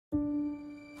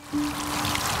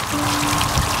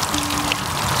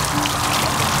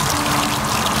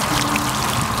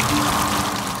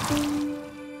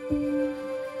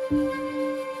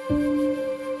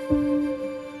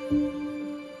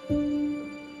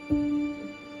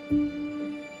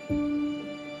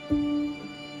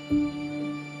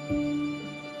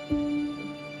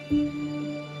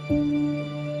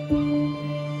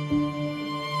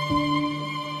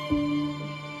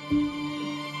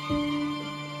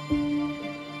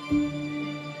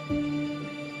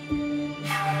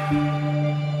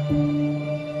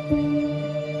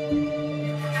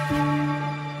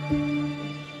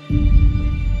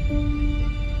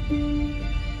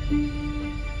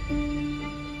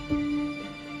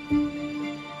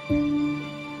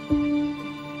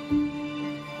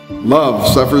Love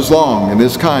suffers long and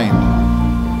is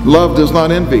kind. Love does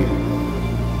not envy.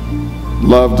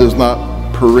 Love does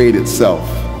not parade itself.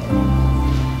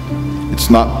 It's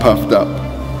not puffed up.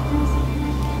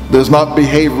 Does not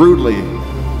behave rudely.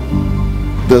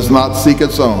 Does not seek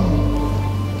its own.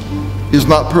 Is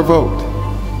not provoked.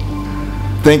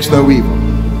 Thinks no evil.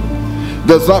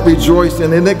 Does not rejoice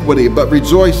in iniquity, but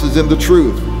rejoices in the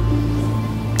truth.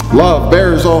 Love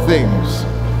bears all things,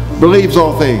 believes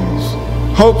all things,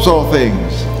 hopes all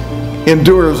things,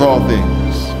 endures all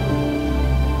things.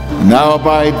 Now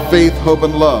abide faith, hope,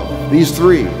 and love, these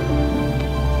three.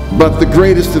 But the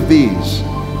greatest of these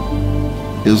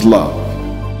is love.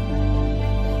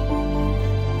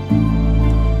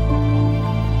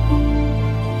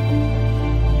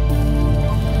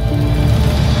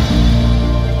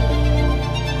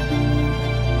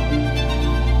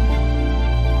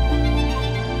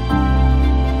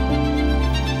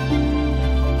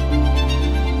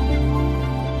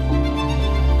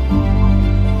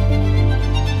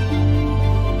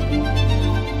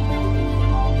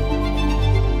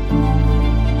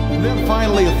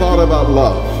 Finally, a thought about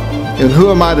love. And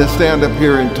who am I to stand up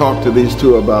here and talk to these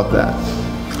two about that?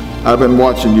 I've been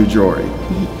watching you, Jori.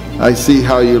 I see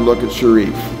how you look at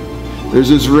Shariff. There's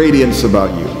this radiance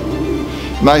about you.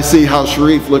 And I see how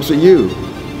Shariff looks at you.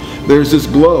 There's this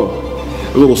glow.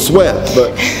 A little sweat,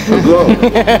 but a glow.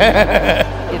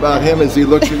 About him as he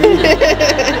looks at you.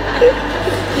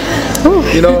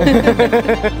 You know,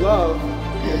 love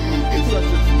is such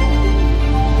a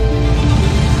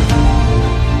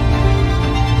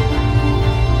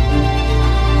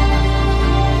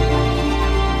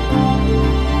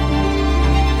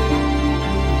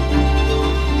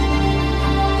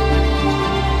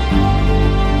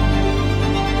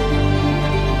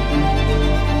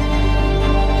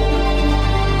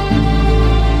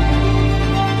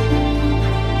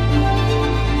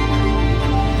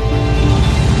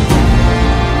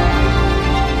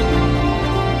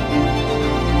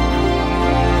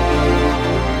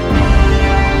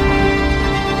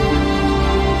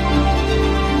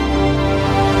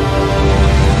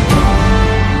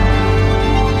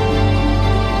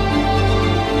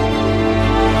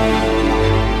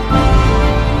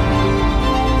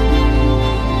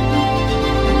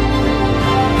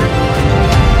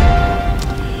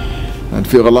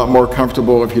feel a lot more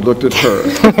comfortable if you looked at her.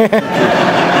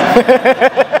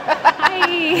 Hi.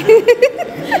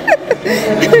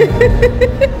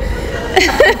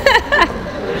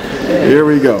 Here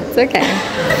we go. It's okay.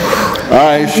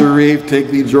 I, Shariff, take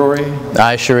thee, Jori.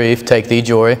 I, Shariff, take thee,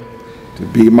 Jori. To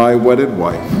be my wedded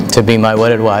wife. To be my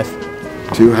wedded wife.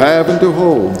 To have and to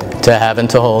hold. To have and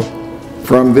to hold.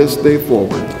 From this day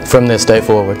forward. From this day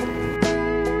forward.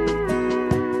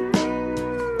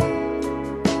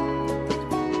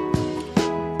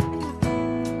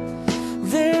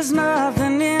 There's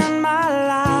nothing in my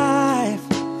life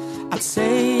I'd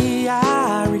say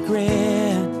I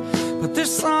regret, but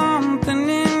there's something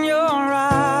in your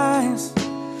eyes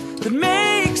that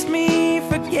makes me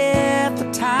forget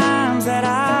the times that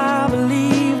I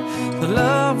believed that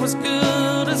love was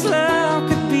good as love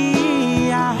could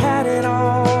be. I had it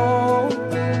all,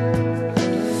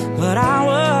 but I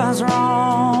was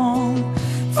wrong.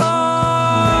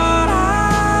 Thought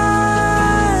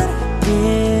I'd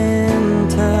been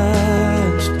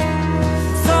touched,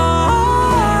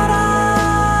 thought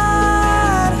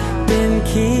I'd been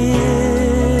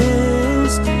kissed,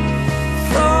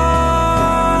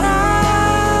 thought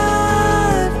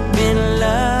I'd been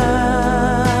loved,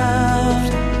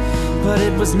 but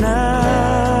it was nothing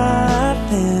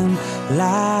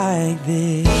like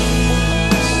this.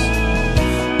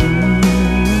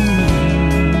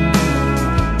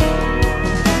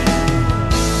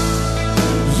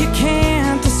 You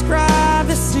can't describe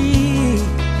the sea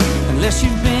unless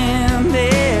you've been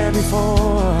there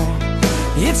before.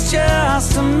 It's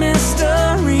just a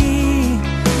mystery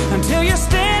until you're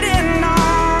standing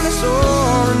on the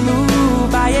shore and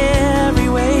moved by every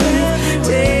wave,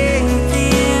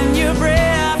 taking your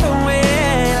breath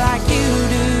away like you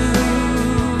do.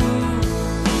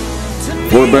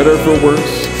 For better, for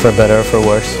worse. For better, for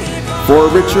worse. For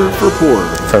richer, for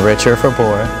poorer. For richer, for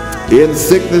poorer. In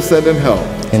sickness and in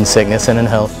health. In sickness and in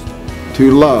health.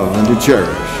 To love and to cherish.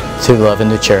 To love and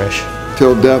to cherish.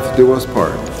 Till death do us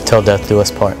part. Till death do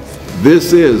us part.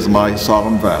 This is my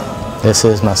solemn vow. This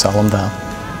is my solemn vow.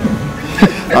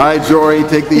 I, Jori,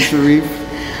 take thee, Shariff.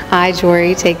 I,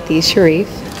 Jori, take thee, Shariff.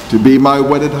 To be my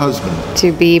wedded husband.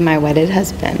 To be my wedded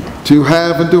husband. To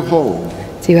have and to hold.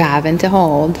 To have and to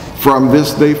hold. From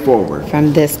this day forward.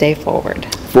 From this day forward.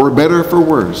 For better, for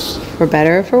worse. For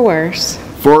better, for worse.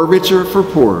 for richer, for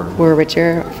poorer, for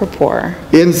richer, for poor,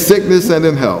 in sickness and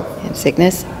in health, in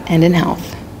sickness and in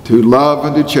health, to love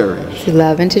and to cherish, to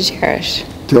love and to cherish,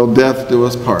 till death do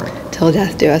us part. till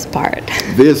death do us part.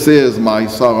 This is my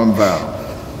solemn vow.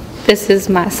 This is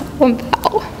my solemn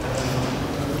vow.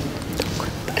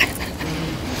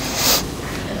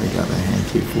 I got a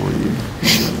hanky for you.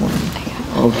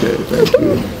 Okay, thank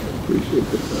you.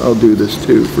 Appreciate it. I'll do this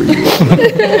too for you.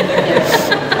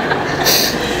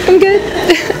 I'm good.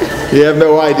 You have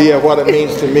no idea what it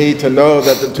means to me to know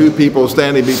that the two people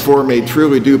standing before me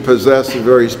truly do possess a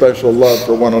very special love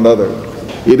for one another.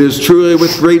 It is truly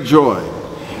with great joy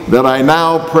that I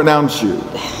now pronounce you.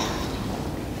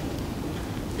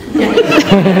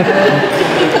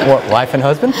 What, wife and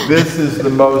husband? This is the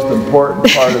most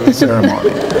important part of the ceremony.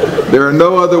 There are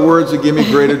no other words that give me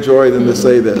greater joy than to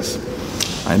say this.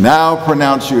 I now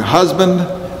pronounce you husband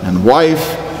and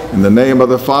wife in the name of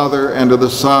the Father, and of the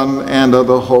Son, and of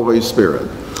the Holy Spirit.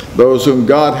 Those whom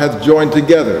God hath joined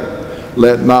together,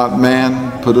 let not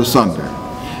man put asunder.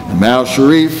 And now,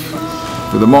 Shariff,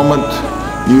 for the moment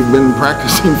you've been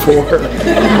practicing for,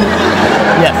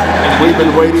 Yes. we've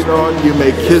been waiting on, you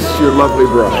may kiss your lovely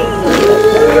bride.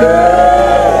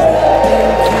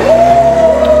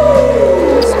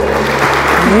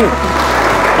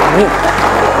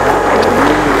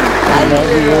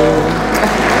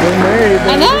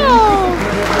 I know.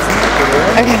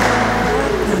 Okay.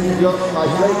 My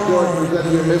great joy to present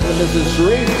you Mr. and Mrs.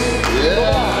 Shariff.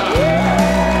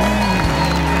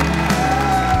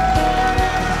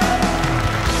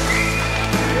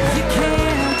 You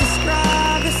can't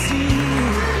describe the sea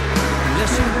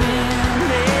unless you've been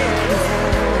there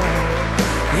before.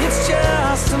 It's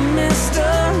just a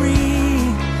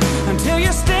mystery until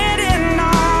you're standing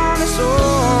on the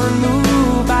shore and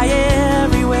moved by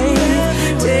every wave,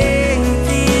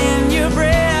 taking your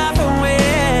breath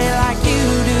away like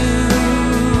you do.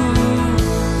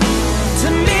 To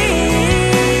me,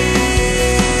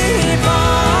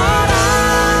 but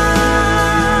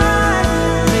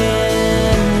I've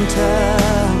been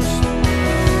touched,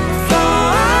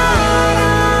 thought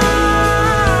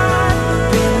I've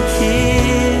been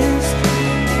kissed,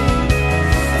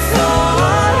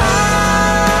 thought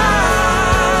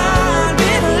I'd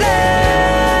been loved,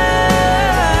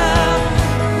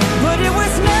 but it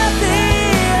was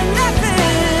nothing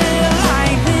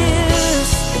like this.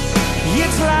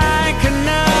 It's like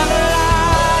another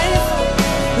life,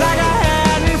 like I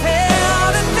hadn't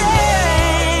felt a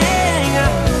thing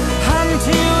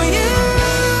until you.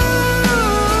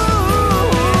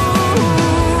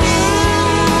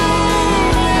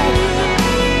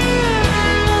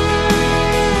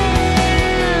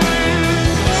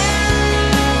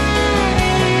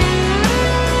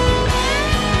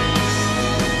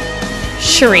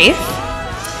 Shariff,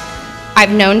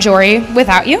 I've known Jori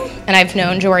without you, and I've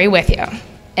known Jori with you.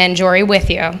 And Jori with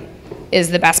you is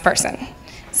the best person.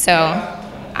 So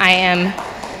I am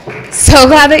so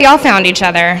glad that y'all found each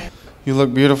other. You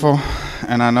look beautiful,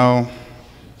 and I know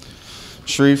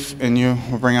Shariff and you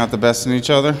will bring out the best in each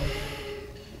other.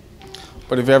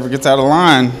 But if it ever gets out of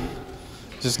line,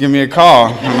 just give me a call,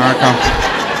 and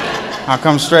I'll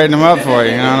come straighten them up for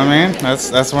you. You know what I mean?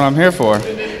 That's what I'm here for.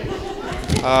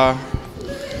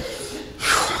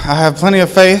 I have plenty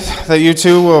of faith that you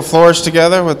two will flourish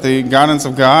together with the guidance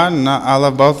of God, and I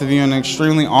love both of you and I'm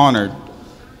extremely honored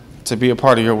to be a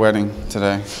part of your wedding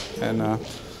today. And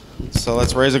so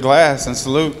let's raise a glass and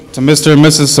salute to Mr. and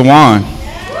Mrs. Sawan.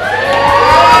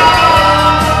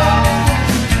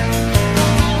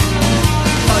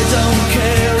 I don't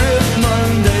care if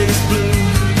Monday's blue,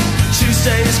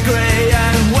 Tuesday's grey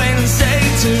and Wednesday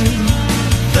too.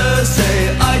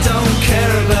 Thursday, I don't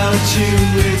care about you,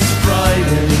 it's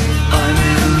Friday, I'm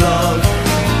in love.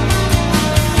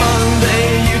 Monday,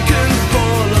 you can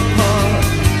fall apart.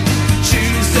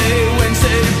 Tuesday,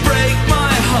 Wednesday, break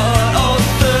my heart. Oh,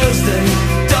 Thursday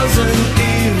doesn't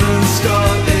even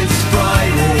start, it's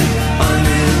Friday, I'm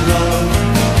in love.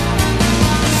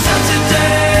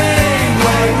 Saturday,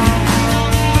 wait.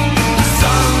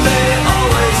 Sunday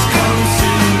always comes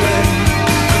too late.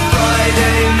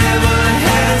 Friday never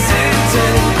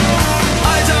hesitate.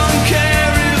 I don't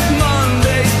care if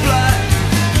Monday's black.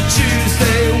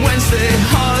 Tuesday, Wednesday,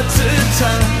 hard to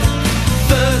tell.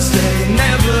 Thursday,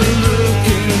 never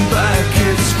looking back.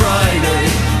 It's Friday,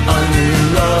 I'm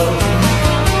in love.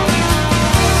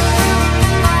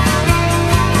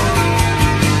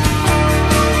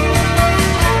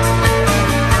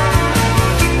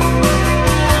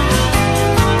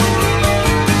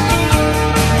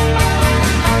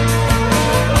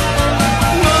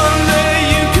 Monday,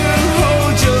 you can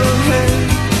hold your head.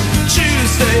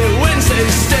 Tuesday, Wednesday,